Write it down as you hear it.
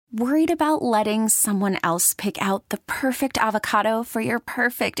Worried about letting someone else pick out the perfect avocado for your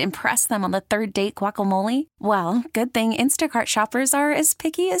perfect impress them on the third date guacamole? Well, good thing Instacart shoppers are as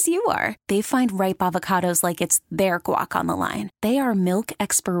picky as you are. They find ripe avocados like it's their guac on the line. They are milk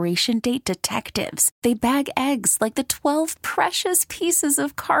expiration date detectives. They bag eggs like the 12 precious pieces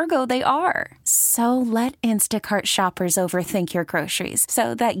of cargo they are. So let Instacart shoppers overthink your groceries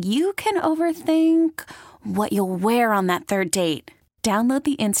so that you can overthink what you'll wear on that third date. Download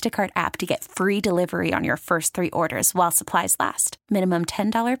the Instacart app to get free delivery on your first 3 orders while supplies last. Minimum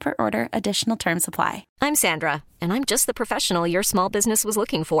 $10 per order. Additional terms apply. I'm Sandra, and I'm just the professional your small business was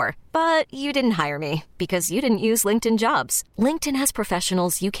looking for. But you didn't hire me because you didn't use LinkedIn Jobs. LinkedIn has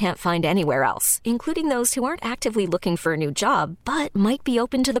professionals you can't find anywhere else, including those who aren't actively looking for a new job, but might be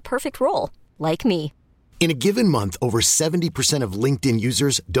open to the perfect role, like me. In a given month, over 70% of LinkedIn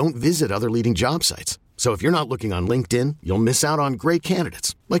users don't visit other leading job sites. So if you're not looking on LinkedIn, you'll miss out on great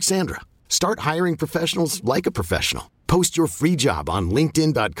candidates like Sandra. Start hiring professionals like a professional. Post your free job on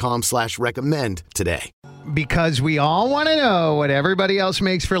linkedin.com/recommend today. Because we all want to know what everybody else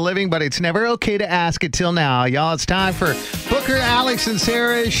makes for a living, but it's never okay to ask it till now. Y'all, it's time for Booker, Alex, and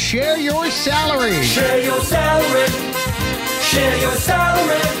Sarah. Share your salary. Share your salary. Share your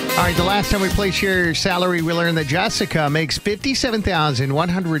salary. All right, the last time we played Share Your Salary, we learned that Jessica makes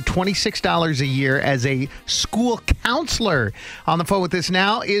 $57,126 a year as a school counselor. On the phone with us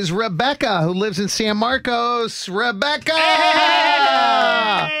now is Rebecca, who lives in San Marcos. Rebecca!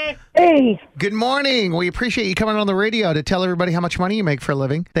 Hey. Good morning. We appreciate you coming on the radio to tell everybody how much money you make for a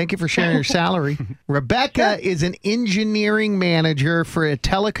living. Thank you for sharing your salary. Rebecca is an engineering manager for a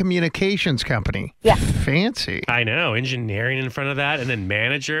telecommunications company. Yeah. Fancy. I know. Engineering in front of that and then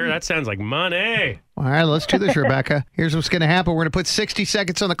manager. That sounds like money. All right, let's do this, Rebecca. Here's what's going to happen. We're going to put 60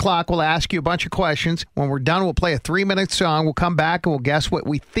 seconds on the clock. We'll ask you a bunch of questions. When we're done, we'll play a 3-minute song. We'll come back and we'll guess what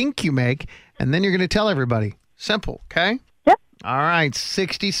we think you make. And then you're going to tell everybody. Simple, okay? Yep. All right,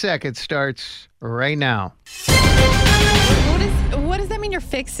 60 seconds starts right now. What does that mean you're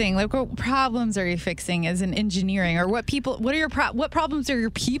fixing? Like, what problems are you fixing as an engineering? Or what problems are your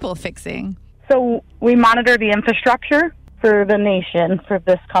people fixing? So we monitor the infrastructure for the nation, for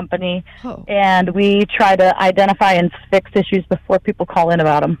this company, and we try to identify and fix issues before people call in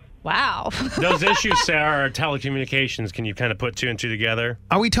about them. Wow. Those issues, Sarah, are telecommunications. Can you kind of put 2 and 2 together?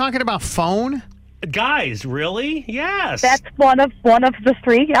 Are we talking about phone? Guys, really? Yes. That's one of the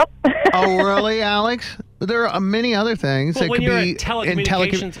 3, yep. Oh, really, Alex? There are many other things Well, that when could you're be at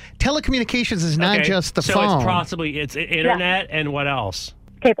telecommunications. Telecommunications is not Okay, just the so phone. it's internet and what else?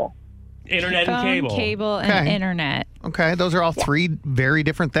 Cable. Internet Phone, and cable. cable, and Okay. internet. Okay, those are all 3 very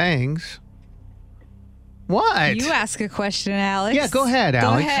different things. What? You ask a question, Alex. Yeah, go ahead,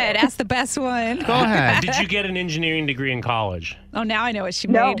 Alex. Go ahead. Ask the best one. Go ahead. Did you get an engineering degree in college? Oh, now I know what she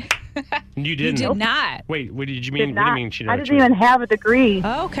No. made. You didn't. You did not. Wait, what did you Did mean? What do not. you mean she didn't? I didn't even have a degree,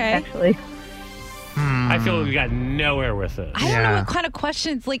 Okay. actually. I feel like we got nowhere with this. I don't know Yeah. what kind of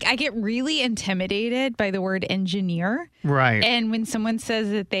questions. Like, I get really intimidated by the word engineer. Right. And when someone says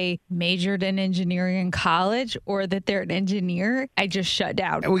that they majored in engineering in college or that they're an engineer, I just shut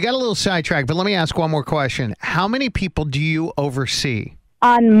down. We got a little sidetracked, but let me ask one more question. How many people do you oversee?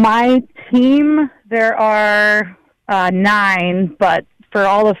 On my team, there are 9, but for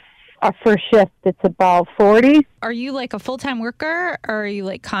all of our first shift, it's about 40 Are you like a full-time worker or are you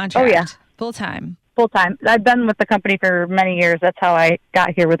like contract? Oh, yeah. Full-time. full-time. I've been with the company for many years. That's how I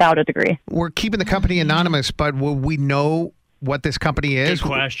got here without a degree. We're keeping the company anonymous, but will we know what this company is? Good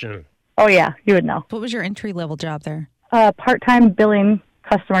question. Oh, yeah, you would know. What was your entry-level job there? Part-time billing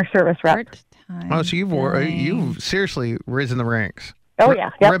customer service rep. Part-time. Oh, so billing. you've seriously risen the ranks. Oh, yeah.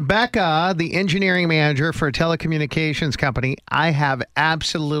 Yep. Rebecca, the engineering manager for a telecommunications company, I have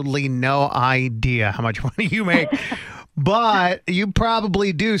absolutely no idea how much money you make. But you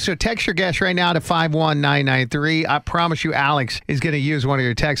probably do. So text your guest right now to 51993. I promise you Alex is going to use one of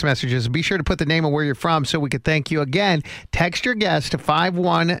your text messages. Be sure to put the name of where you're from so we could thank you again. Text your guest to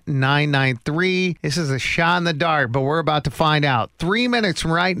 51993. This is a shot in the dark, but we're about to find out. 3 minutes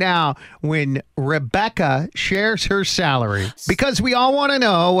from right now when Rebecca shares her salary. Because we all want to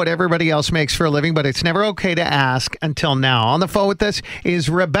know what everybody else makes for a living, but it's never okay to ask until now. On the phone with us is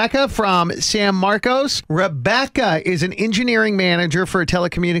Rebecca from San Marcos. Rebecca is is an engineering manager for a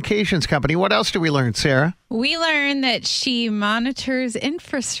telecommunications company. What else do we learn, Sarah? We learned that she monitors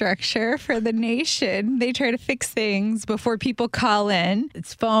infrastructure for the nation. They try to fix things before people call in.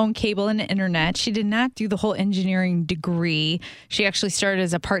 It's phone, cable, and internet. She did not do the whole engineering degree. She actually started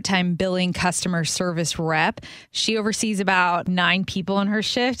as a part-time billing customer service rep. She oversees about 9 people in her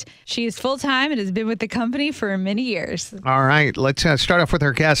shift. She is full-time and has been with the company for many years. All right, let's start off with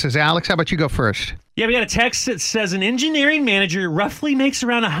our guesses. Alex, how about you go first? Yeah, we got a text that says an engineering manager roughly makes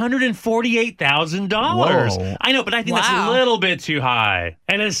around $148,000. Whoa. I know, but I think that's a little bit too high.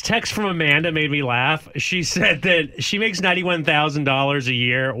 And this text from Amanda made me laugh. She said that she makes $91,000 a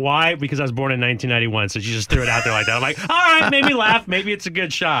year. Why? Because I was born in 1991, so she just threw it out there like that. I'm like, all right, made me laugh. Maybe it's a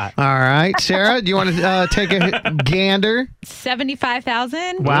good shot. All right, Sarah, do you want to take a gander?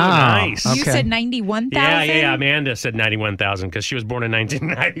 75,000. Wow, nice. You said 91,000. Yeah. Amanda said 91,000 because she was born in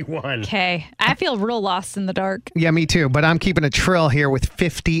 1991. Okay, I feel real lost in the dark. Yeah, me too, but I'm keeping a trill here with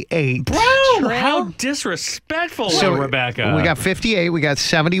 58. Bro, Trill? how disrespectful, Rebecca. We got 58, we got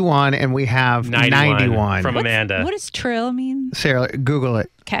 71, and we have 91. From Amanda. What does trill mean? Sarah, Google it.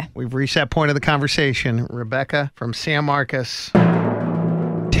 Okay. We've reached that point of the conversation. Rebecca from San Marcos,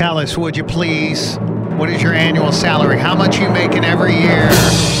 tell us, would you please, what is your annual salary? How much are you making every year?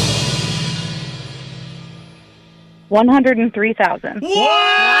 $103,000.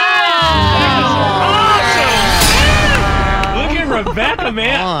 Look at Rebecca,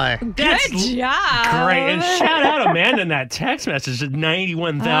 man. Boy. That's Good job. great. And shout out Amanda in that text message at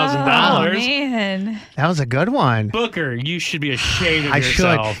 $91,000. Oh, man. That was a good one. Booker, you should be ashamed of I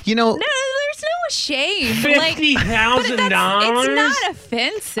yourself. should. You know, No, there's no shame. $50,000? It's not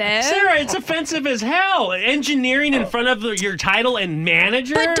offensive. Sarah, it's offensive as hell. Engineering in front of your title and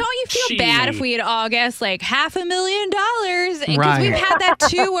manager? But don't you feel bad if we had all guessed like $500,000? Because Right. we've had that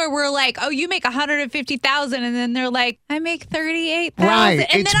too, where we're like, "Oh, you make $150,000," and then they're like, "I make $38,000." right.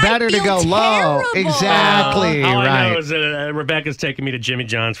 And It's then better to go low. terrible. Exactly. All I right. know is that Rebecca's taking me to Jimmy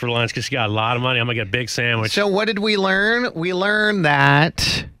John's for lunch because she got a lot of money. I'm going to get a big sandwich. So what did we learn? We learned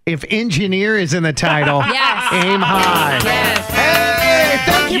that if engineer is in the title, Yes. aim high. Yes. Hey,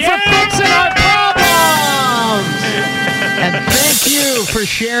 thank you for fixing our problems. And thank you for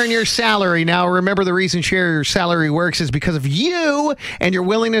sharing your salary. Now, remember, the reason Share Your Salary works is because of you and your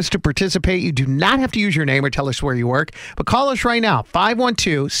willingness to participate. You do not have to use your name or tell us where you work, but call us right now,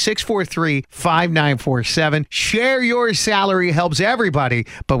 512-643-5947. Share Your Salary helps everybody,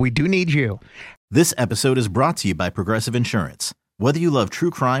 but we do need you. This episode is brought to you by Progressive Insurance. Whether you love true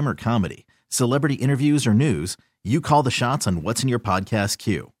crime or comedy, celebrity interviews or news, you call the shots on what's in your podcast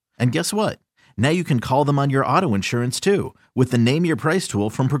queue. And guess what? Now you can call them on your auto insurance too with the Name Your Price tool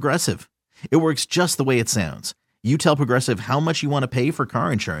from Progressive. It works just the way it sounds. You tell Progressive how much you want to pay for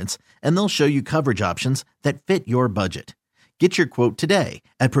car insurance, and they'll show you coverage options that fit your budget. Get your quote today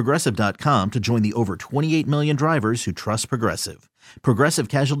at Progressive.com to join the over 28 million drivers who trust Progressive. Progressive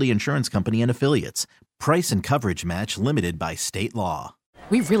Casualty Insurance Company and Affiliates. Price and coverage match limited by state law.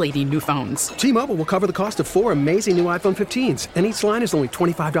 We really need new phones. T-Mobile will cover the cost of 4 amazing new iPhone 15s, and each line is only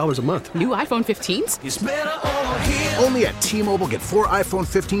 $25 a month. New iPhone 15s? It's better over here. Only at T-Mobile, get 4 iPhone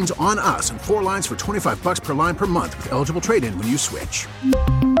 15s on us and 4 lines for $25 per line per month with eligible trade-in when you switch.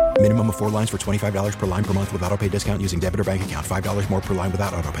 Minimum of 4 lines for $25 per line per month with autopay discount using debit or bank account. $5 more per line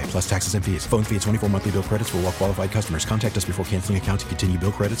without autopay, plus taxes and fees. Phone fee at 24 monthly bill credits for well-qualified customers. Contact us before canceling account to continue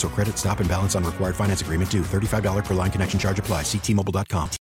bill credits or credit stop and balance on required finance agreement due. $35 per line connection charge applies. See T-Mobile.com.